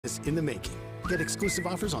is in the making. Get exclusive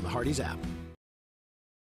offers on the Hardee's app.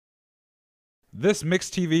 This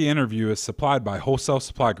Mixed TV interview is supplied by Wholesale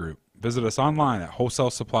Supply Group. Visit us online at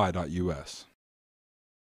wholesalesupply.us.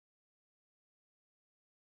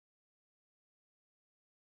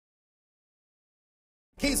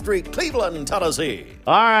 Key Street, Cleveland, Tennessee.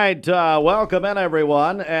 All right, welcome in,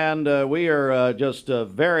 everyone, and we are just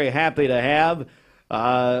very happy to have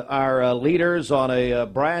our leaders on a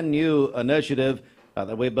brand new initiative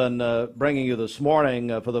that we've been bringing you this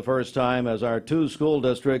morning for the first time, as our two school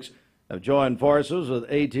districts have joined forces with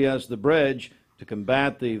ATS The Bridge to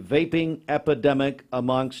combat the vaping epidemic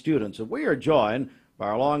among students. And we are joined by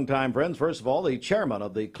our longtime friends. First of all, the chairman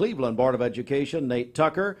of the Cleveland Board of Education, Nate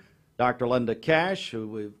Tucker, Dr. Linda Cash,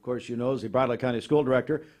 who, of course, you know is the Bradley County School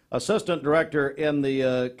Director, Assistant Director in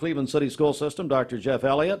the Cleveland City School System, Dr. Jeff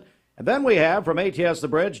Elliott. And then we have, from ATS The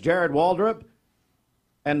Bridge, Jared Waldrop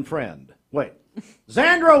and friend. Wait,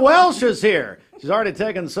 Zandra Welsh is here. She's already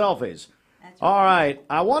taken selfies. That's right. All right,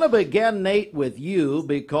 I want to begin, Nate, with you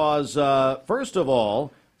because, first of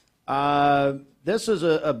all, this is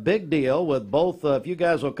a big deal with both, if you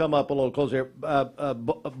guys will come up a little closer here,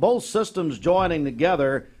 both systems joining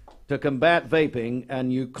together to combat vaping,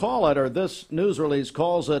 and you call it, or this news release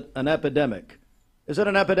calls it, an epidemic. Is it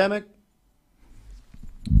an epidemic?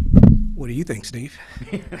 What do you think, Steve?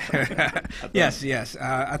 Yes.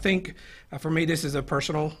 I think for me this is a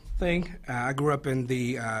personal thing. I grew up in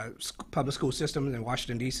the public school system in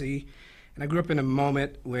Washington, D.C., and I grew up in a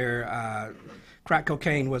moment where crack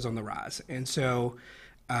cocaine was on the rise. And so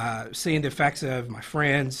seeing the effects of my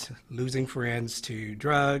friends, losing friends to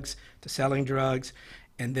drugs, to selling drugs,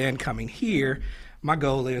 and then coming here, my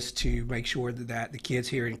goal is to make sure that the kids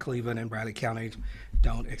here in Cleveland and Bradley County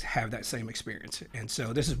don't have that same experience. And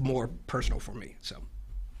so this is more personal for me. So,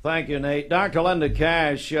 thank you, Nate. Dr. Linda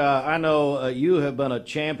Cash, I know you have been a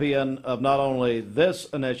champion of not only this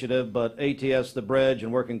initiative, but ATS The Bridge,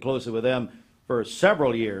 and working closely with them for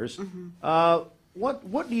several years. Mm-hmm.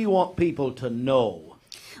 What do you want people to know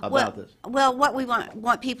about this? Well, what we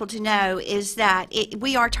want people to know is that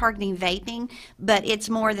we are targeting vaping, but it's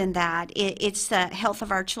more than that. It's the health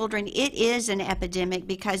of our children. It is an epidemic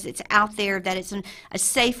because it's out there that it's a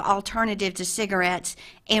safe alternative to cigarettes.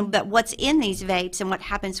 But what's in these vapes and what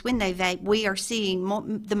happens when they vape, we are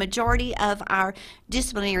seeing the majority of our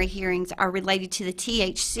disciplinary hearings are related to the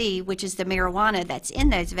THC, which is the marijuana that's in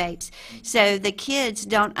those vapes. So the kids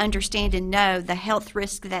don't understand and know the health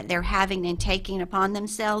risk that they're having and taking upon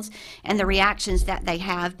themselves and the reactions that they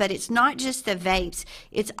have. But it's not just the vapes,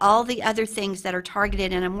 it's all the other things that are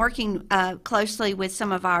targeted. And I'm working closely with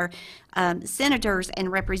some of our senators and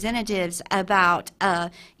representatives about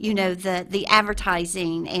the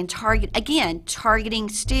advertising and targeting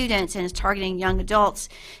students and targeting young adults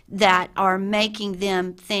that are making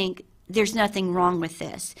them think there's nothing wrong with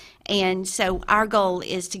this. And so our goal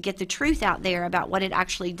is to get the truth out there about what it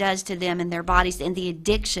actually does to them and their bodies and the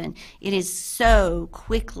addiction. It is so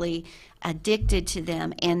quickly addicted to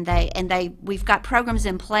them, and we've got programs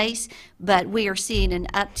in place, but we are seeing an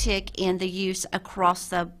uptick in the use across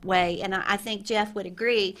the way. And I think Jeff would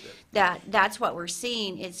agree that that's what we're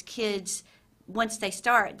seeing is kids, once they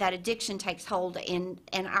start, that addiction takes hold, and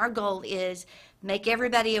our goal is make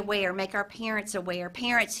everybody aware, make our parents aware,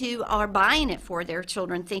 parents who are buying it for their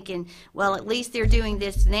children thinking, well, at least they're doing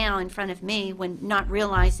this now in front of me, when not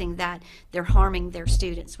realizing that they're harming their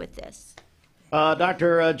students with this.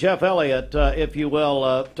 Dr. Jeff Elliott, if you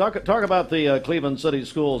will, talk about the Cleveland City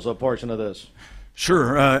Schools portion of this.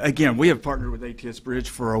 Sure. Again, we have partnered with ATS Bridge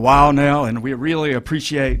for a while now, and we really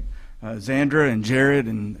appreciate Zandra and Jared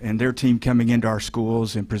and their team coming into our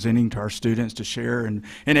schools and presenting to our students to share and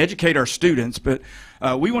educate our students. But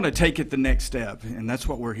we want to take it the next step, and that's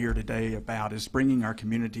what we're here today about, is bringing our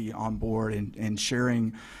community on board and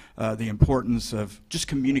sharing the importance of just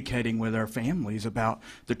communicating with our families about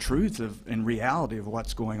the truth and reality of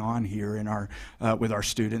what's going on here in our with our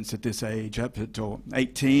students at this age, up until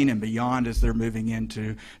 18 and beyond as they're moving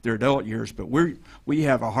into their adult years. But we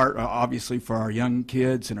have a heart, obviously, for our young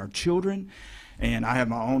kids and our children. And I have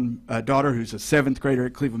my own daughter who's a 7th grader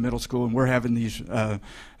at Cleveland Middle School, and we're having these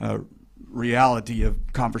reality of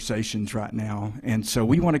conversations right now. And so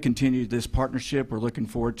we want to continue this partnership. We're looking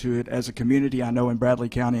forward to it. As a community, I know in Bradley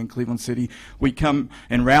County and Cleveland City, we come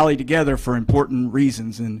and rally together for important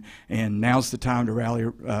reasons, and now's the time to rally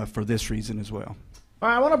for this reason as well. All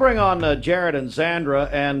right, I want to bring on Jared and Zandra,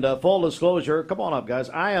 and full disclosure, come on up, guys.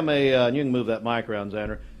 I am and you can move that mic around,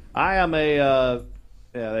 Zandra. I am yeah,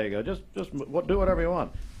 there you go. Just do whatever you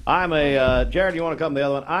want. I'm Jared, you want to come to the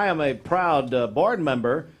other one? I am a proud board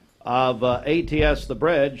member of ATS The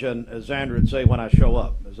Bridge, and as Andrew would say, when I show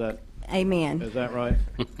up. Is Amen. that right?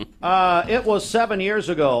 It was 7 years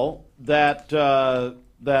ago that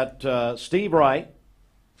Steve Wright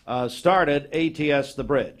started ATS The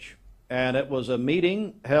Bridge. And it was a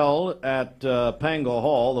meeting held at Pango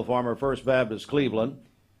Hall, the former First Baptist Cleveland,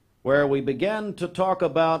 where we began to talk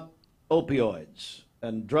about opioids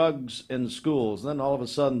and drugs in schools. And then all of a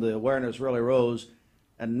sudden the awareness really rose.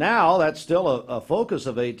 And now that's still a focus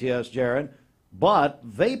of ATS, Jared, but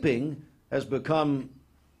vaping has become,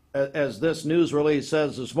 as this news release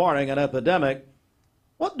says this morning, an epidemic.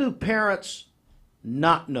 What do parents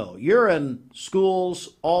not know? You're in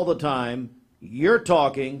schools all the time. You're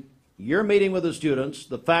talking. You're meeting with the students,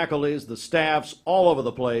 the faculties, the staffs all over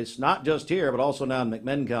the place, not just here, but also now in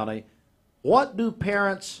McMinn County. What do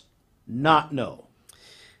parents not know?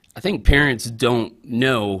 I think parents don't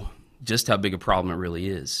know just how big a problem it really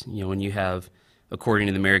is. You know, when you have, according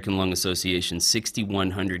to the American Lung Association,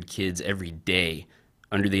 6,100 kids every day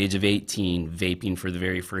under the age of 18 vaping for the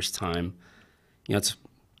very first time. You know, it's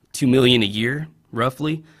 2 million a year,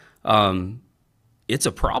 roughly. It's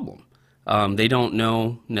a problem. They don't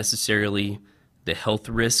know necessarily the health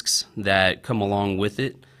risks that come along with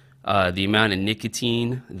it, the amount of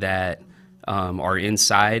nicotine that are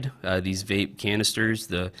inside these vape canisters,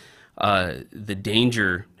 the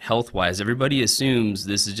danger health-wise. Everybody assumes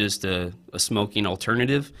this is just a smoking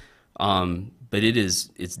alternative, but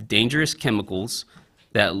it's dangerous chemicals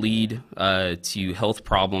that lead to health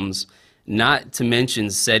problems, not to mention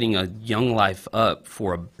setting a young life up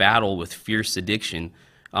for a battle with fierce addiction.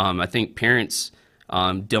 I think parents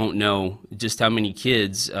don't know just how many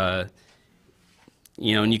kids,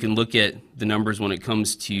 you know, and you can look at the numbers when it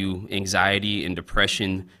comes to anxiety and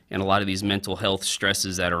depression and a lot of these mental health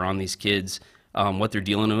stresses that are on these kids, what they're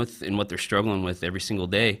dealing with and what they're struggling with every single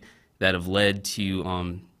day that have led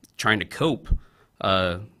to trying to cope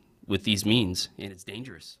with these means, and it's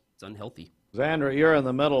dangerous. It's unhealthy. Xandra, you're in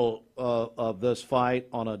the middle of this fight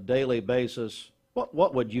on a daily basis.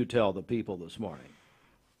 What would you tell the people this morning?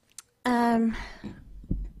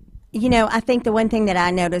 You know, I think the one thing that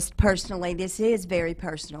I noticed personally, this is very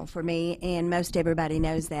personal for me, and most everybody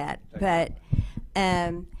knows that. But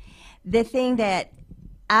the thing that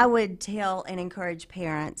I would tell and encourage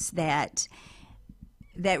parents that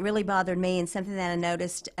really bothered me, and something that I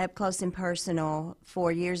noticed up close and personal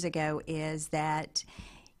 4 years ago, is that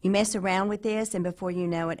you mess around with this, and before you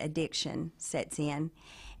know it, addiction sets in.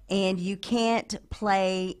 And you can't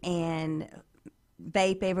play and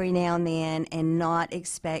vape every now and then and not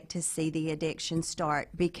expect to see the addiction start,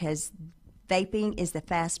 because vaping is the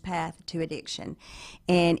fast path to addiction.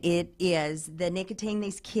 And it is the nicotine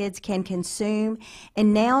these kids can consume.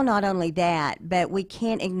 And now not only that, but we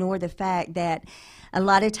can't ignore the fact that a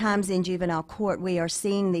lot of times in juvenile court we are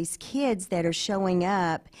seeing these kids that are showing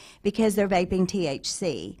up because they're vaping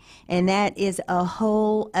THC. And that is a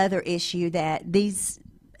whole other issue that these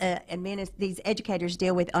educators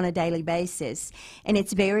deal with on a daily basis. And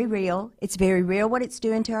it's very real. It's very real what it's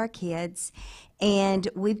doing to our kids. And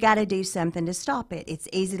we've got to do something to stop it. It's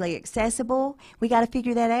easily accessible. We got to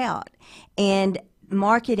figure that out. And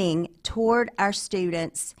marketing toward our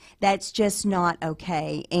students, that's just not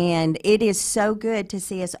okay. And it is so good to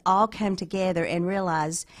see us all come together and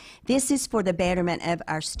realize this is for the betterment of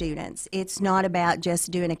our students. It's not about just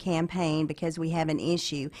doing a campaign because we have an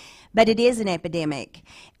issue, but it is an epidemic.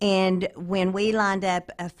 And when we lined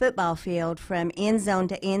up a football field from end zone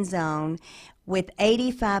to end zone with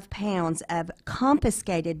 85 pounds of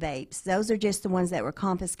confiscated vapes, those are just the ones that were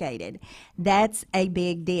confiscated, that's a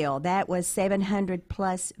big deal. That was 700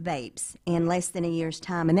 plus vapes in less than a year's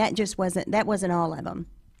time, and that wasn't all of them.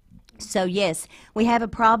 So yes, we have a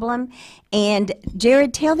problem. And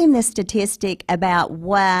Jared, tell them the statistic about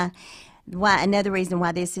why another reason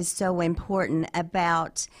why this is so important.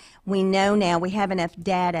 About, we know now, we have enough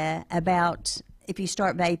data about if you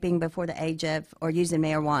start vaping before the age of, or using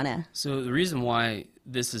marijuana. So the reason why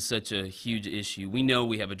this is such a huge issue, we know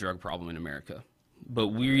we have a drug problem in America, but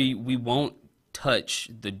we won't touch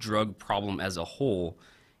the drug problem as a whole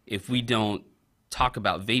if we don't talk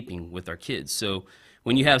about vaping with our kids. So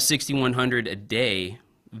when you have 6,100 a day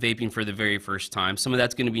vaping for the very first time, some of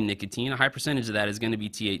that's going to be nicotine. A high percentage of that is going to be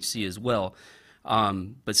THC as well.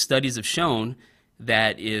 But studies have shown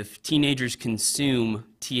that if teenagers consume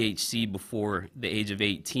THC before the age of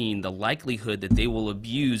 18, the likelihood that they will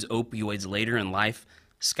abuse opioids later in life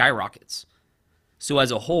skyrockets. So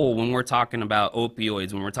as a whole, when we're talking about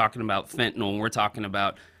opioids, when we're talking about fentanyl, when we're talking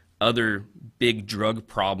about other big drug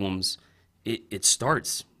problems, it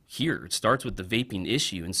starts here. It starts with the vaping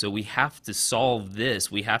issue. And so we have to solve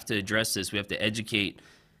this. We have to address this. We have to educate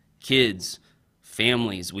kids,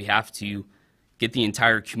 families. We have to get the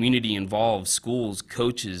entire community involved, schools,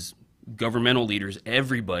 coaches, governmental leaders,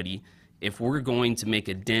 everybody, if we're going to make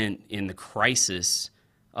a dent in the crisis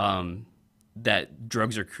that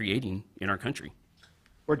drugs are creating in our country.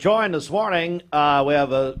 We're joined this morning. We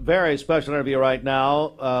have a very special interview right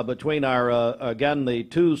now between our, again, the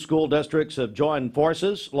two school districts have joined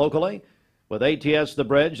forces locally with ATS The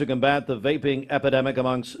Bridge to combat the vaping epidemic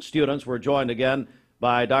amongst students. We're joined again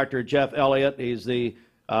by Dr. Jeff Elliott. He's the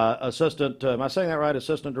assistant, am I saying that right?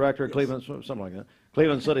 Assistant director of Cleveland, something like that.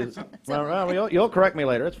 Cleveland City. Well, you'll correct me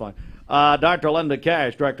later. It's fine. Dr. Linda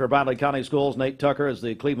Cash, director of Bradley County Schools. Nate Tucker is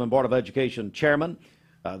the Cleveland Board of Education chairman.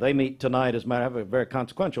 They meet tonight, as a matter of fact, a very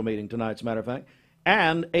consequential meeting tonight, as a matter of fact.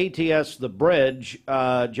 And ATS The Bridge,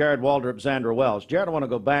 Jared Waldrop, Zandra Wells. Jared, I want to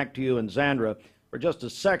go back to you and Zandra for just a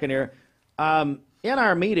second here. In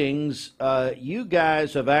our meetings, you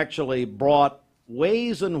guys have actually brought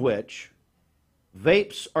ways in which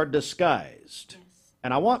vapes are disguised. Yes.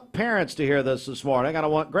 And I want parents to hear this morning, and I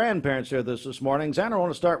want grandparents to hear this morning. Xander, I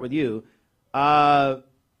want to start with you. Look,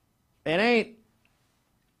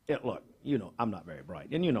 you know, I'm not very bright,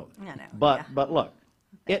 and you know that. I know. But look,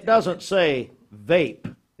 it doesn't say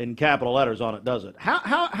vape in capital letters on it, does it?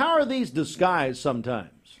 How are these disguised sometimes?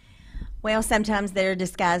 Well, sometimes they're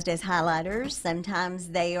disguised as highlighters. Sometimes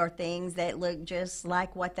they are things that look just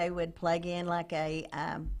like what they would plug in, like a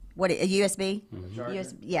USB?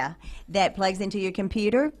 USB, yeah, that plugs into your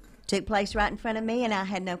computer. Took place right in front of me, and I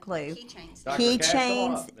had no clue. Keychains.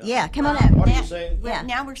 Keychains. Yeah, come on up. What are you saying? Yeah.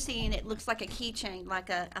 Now we're seeing it looks like a keychain,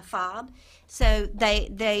 like a fob. So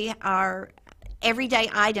they are everyday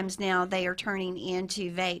items now. They are turning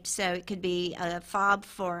into vapes. So it could be a fob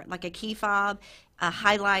for like a key fob, a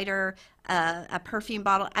highlighter, a perfume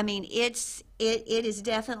bottle. I mean, it is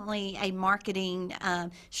definitely a marketing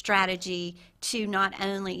strategy to not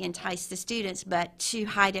only entice the students, but to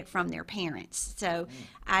hide it from their parents. So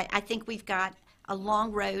I think we've got a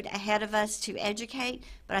long road ahead of us to educate,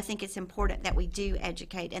 but I think it's important that we do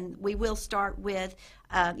educate. And we will start with,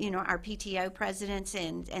 our PTO presidents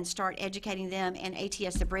and start educating them, and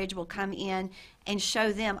ATS The Bridge will come in and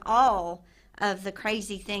show them all of the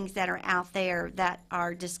crazy things that are out there that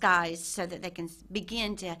are disguised so that they can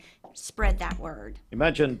begin to spread that word. You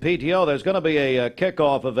mentioned PTO. There's going to be a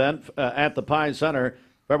kickoff event at the Pie Center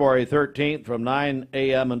February 13th from 9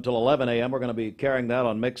 a.m. until 11 a.m. We're going to be carrying that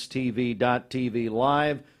on mixtv.tv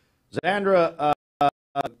live. Zandra,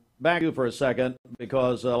 back to you for a second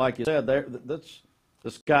because, like you said, that's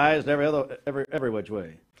disguised every which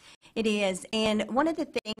way. It is, and one of the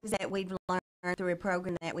things that we've learned through a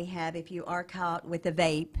program that we have, if you are caught with a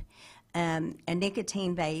vape, a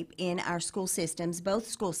nicotine vape in our school systems, both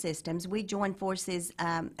school systems, we joined forces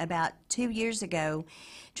about 2 years ago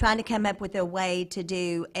trying to come up with a way to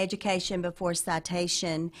do education before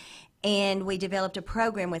citation. And we developed a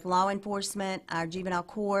program with law enforcement, our juvenile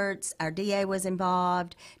courts, our DA was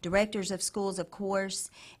involved, directors of schools, of course,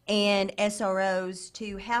 and SROs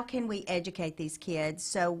to how can we educate these kids.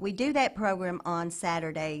 So we do that program on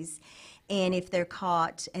Saturdays, and if they're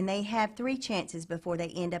caught, and they have 3 chances before they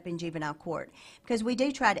end up in juvenile court, because we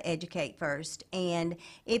do try to educate first. And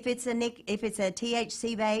if it's a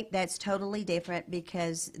THC vape, that's totally different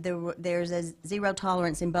because there's a zero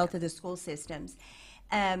tolerance in both of the school systems.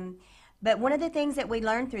 But one of the things that we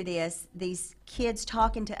learned through these kids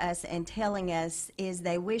talking to us and telling us is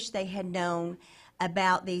they wish they had known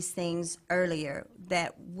about these things earlier,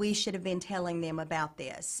 that we should have been telling them about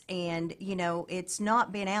this. And, it's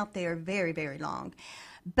not been out there very, very long.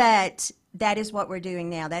 But that is what we're doing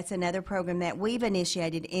now. That's another program that we've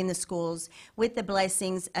initiated in the schools with the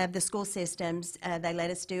blessings of the school systems. They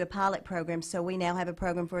let us do a pilot program, so we now have a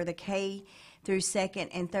program for the K through 2nd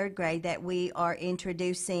and 3rd grade that we are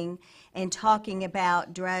introducing and talking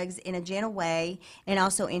about drugs in a gentle way, and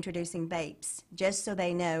also introducing vapes, just so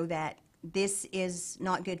they know that this is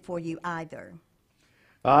not good for you either.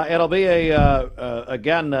 It'll be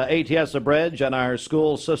again, ATS The Bridge and our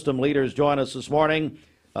school system leaders join us this morning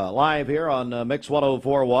live here on Mix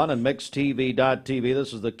 104.1 and MixTV.tv.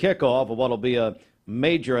 This is the kickoff of what will be a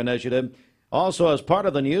major initiative. Also, as part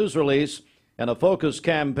of the news release and a focus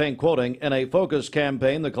campaign, quoting, in a focus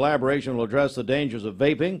campaign, the collaboration will address the dangers of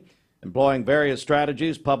vaping, employing various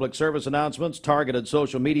strategies, public service announcements, targeted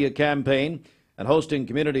social media campaign, and hosting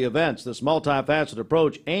community events. This multifaceted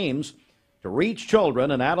approach aims to reach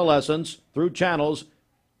children and adolescents through channels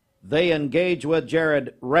they engage with,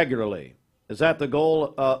 Jared, regularly. Is that the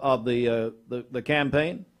goal of the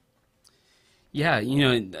campaign? Yeah,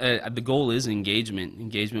 the goal is engagement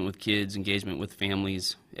with kids, engagement with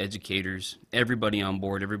families, educators, everybody on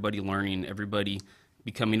board, everybody learning, everybody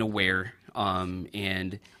becoming aware,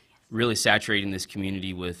 and really saturating this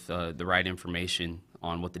community with the right information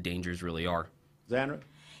on what the dangers really are. Xandra?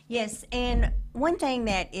 Yes, and one thing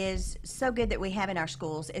that is so good that we have in our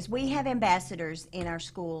schools is we have ambassadors in our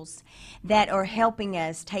schools that are helping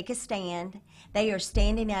us take a stand. They are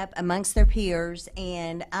standing up amongst their peers,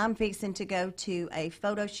 and I'm fixing to go to a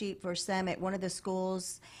photo shoot for some at one of the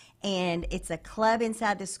schools, and it's a club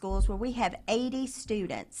inside the schools where we have 80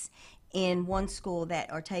 students in one school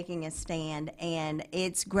that are taking a stand, and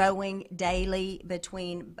it's growing daily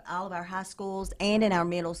between all of our high schools and in our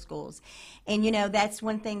middle schools. And you know, that's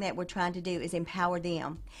one thing that we're trying to do is empower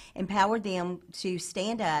them to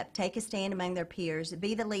stand up, take a stand among their peers,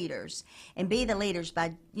 be the leaders, and be the leaders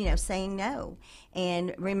by, you know, saying no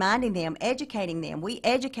and reminding them, educating them. We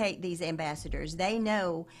educate these ambassadors. They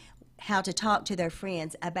know how to talk to their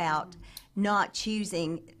friends about not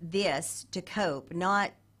choosing this to cope,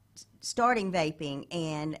 not starting vaping,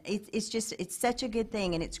 and it's such a good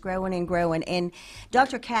thing, and it's growing and growing. And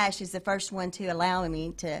Dr. Cash is the first one to allow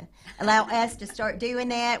us to start doing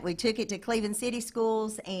that. We took it to Cleveland City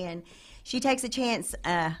Schools, and she takes a chance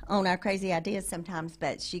on our crazy ideas sometimes,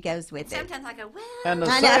 but she goes with it. Sometimes I go, well. And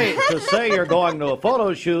to say you're going to a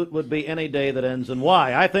photo shoot would be any day that ends in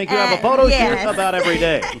Y. I think you have a photo yes. shoot about every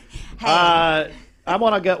day. Hey. I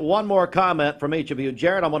want to get one more comment from each of you.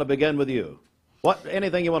 Jared, I want to begin with you.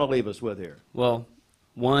 Anything you want to leave us with here? Well,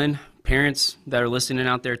 one, parents that are listening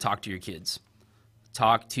out there, talk to your kids.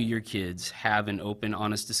 Talk to your kids. Have an open,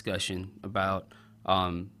 honest discussion about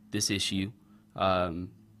this issue.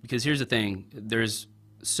 Because here's the thing, there's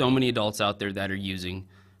so many adults out there that are using.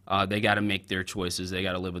 They got to make their choices. They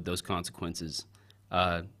got to live with those consequences.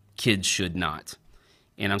 Kids should not.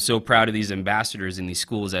 And I'm so proud of these ambassadors in these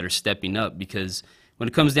schools that are stepping up, because when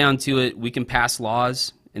it comes down to it, we can pass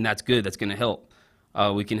laws, and that's good. That's going to help.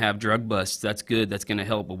 We can have drug busts. That's good. That's going to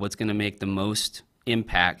help. But what's going to make the most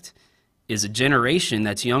impact is a generation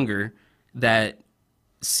that's younger that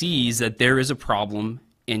sees that there is a problem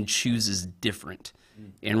and chooses different.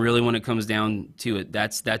 And really, when it comes down to it,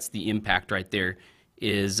 that's the impact right there,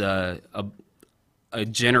 is a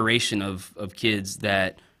generation of kids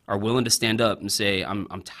that are willing to stand up and say,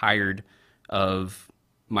 I'm tired of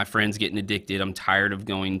my friends getting addicted. I'm tired of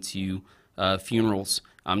going to funerals.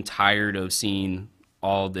 I'm tired of seeing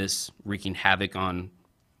all this wreaking havoc on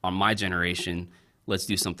my generation. Let's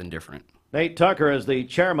do something different. Nate Tucker is the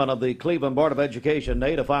chairman of the Cleveland Board of Education.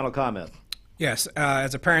 Nate, a final comment. Yes,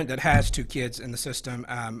 as a parent that has 2 kids in the system,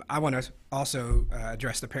 I want to also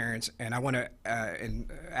address the parents, and I want to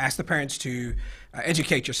ask the parents to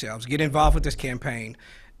educate yourselves, get involved with this campaign.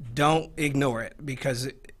 Don't ignore it, because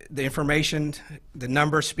the information, the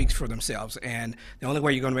numbers speaks for themselves, and the only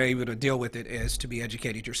way you're going to be able to deal with it is to be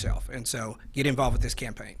educated yourself. And so get involved with this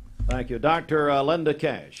campaign. Thank you. Dr. Linda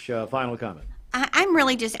Cash, final comment. I'm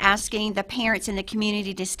really just asking the parents in the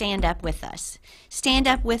community to stand up with us. Stand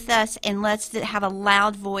up with us, and let's have a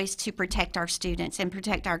loud voice to protect our students and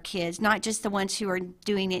protect our kids, not just the ones who are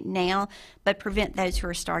doing it now, but prevent those who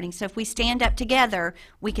are starting. So if we stand up together,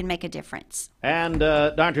 we can make a difference. And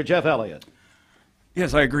Dr. Jeff Elliott.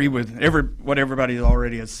 Yes, I agree with what everybody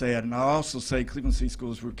already has said, and I also say Cleveland City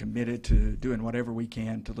Schools, we're committed to doing whatever we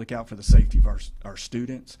can to look out for the safety of our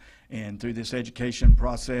students. And through this education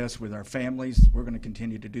process with our families, we're going to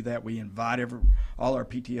continue to do that. We invite all our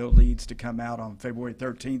PTO leads to come out on February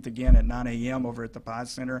 13th again at 9 a.m. over at the Pie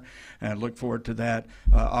Center, and I look forward to that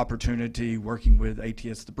opportunity working with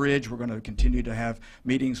ATS The Bridge. We're going to continue to have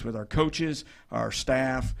meetings with our coaches, our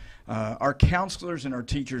staff. Our counselors and our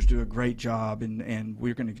teachers do a great job, and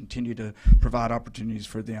we're going to continue to provide opportunities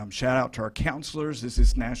for them. Shout out to our counselors. This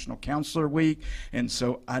is National Counselor Week, and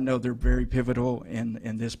so I know they're very pivotal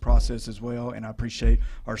in this process as well, and I appreciate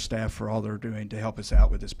our staff for all they're doing to help us out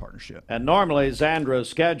with this partnership. And normally Xandra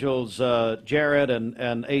schedules Jared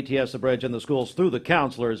and ATS The Bridge in the schools through the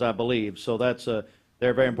counselors, I believe, so that's they're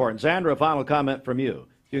very important. Xandra, a final comment from you.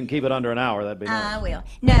 If you can keep it under an hour, that'd be nice. I will.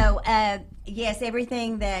 No, yes,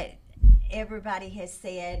 everything that everybody has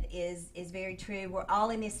said is very true. We're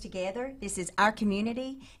all in this together. This is our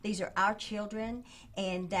community. These are our children,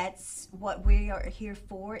 and that's what we are here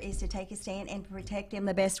for, is to take a stand and protect them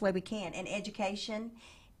the best way we can. And education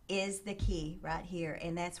is the key right here,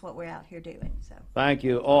 and that's what we're out here doing. So thank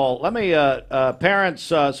you all. Let me, parents,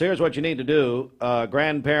 so here's what you need to do.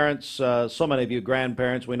 Grandparents, so many of you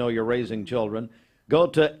grandparents, we know you're raising children. Go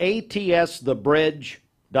to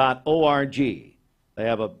atsthebridge.org. They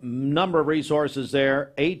have a number of resources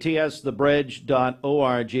there,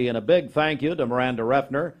 atsthebridge.org. And a big thank you to Miranda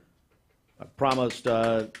Refner. I promised,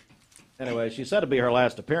 anyway, she said it'd be her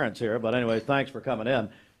last appearance here, but anyway, thanks for coming in.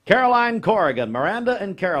 Caroline Corrigan. Miranda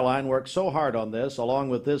and Caroline worked so hard on this, along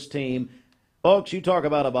with this team. Folks, you talk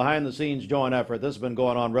about a behind-the-scenes joint effort. This has been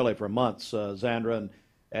going on really for months, Zandra,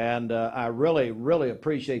 and I really, really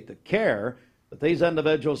appreciate the care that these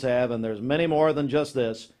individuals have, and there's many more than just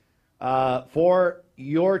this, for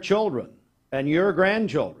your children and your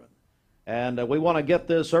grandchildren. And we want to get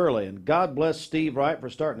this early, and God bless Steve Wright for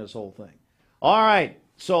starting this whole thing. All right,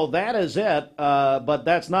 so that is it, but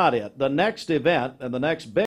that's not it. The next event and the next big